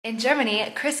In Germany,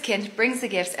 Christkind brings the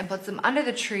gifts and puts them under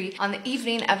the tree on the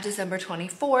evening of December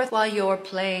 24th while you're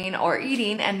playing or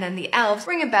eating, and then the elves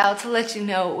ring a bell to let you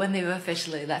know when they've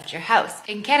officially left your house.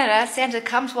 In Canada, Santa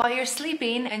comes while you're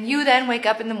sleeping, and you then wake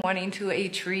up in the morning to a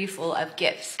tree full of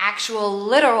gifts. Actual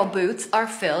literal boots are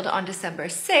filled on December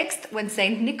 6th when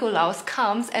Saint Nikolaus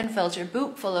comes and fills your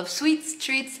boot full of sweets,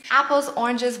 treats, apples,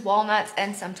 oranges, walnuts,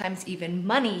 and sometimes even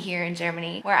money here in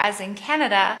Germany. Whereas in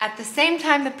Canada, at the same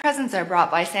time the presents are brought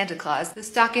by Santa Claus, the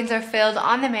stockings are filled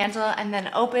on the mantle and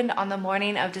then opened on the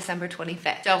morning of December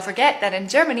 25th. Don't forget that in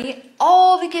Germany,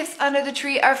 all the gifts under the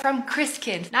tree are from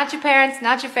Christkind. Not your parents,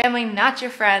 not your family, not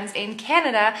your friends. In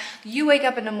Canada, you wake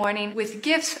up in the morning with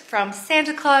gifts from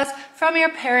Santa Claus, from your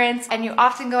parents, and you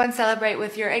often go and celebrate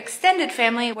with your extended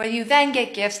family, where you then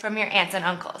get gifts from your aunts and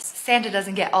uncles. Santa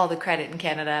doesn't get all the credit in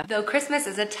Canada. Though Christmas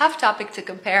is a tough topic to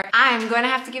compare, I'm going to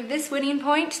have to give this winning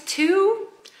point to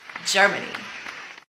Germany.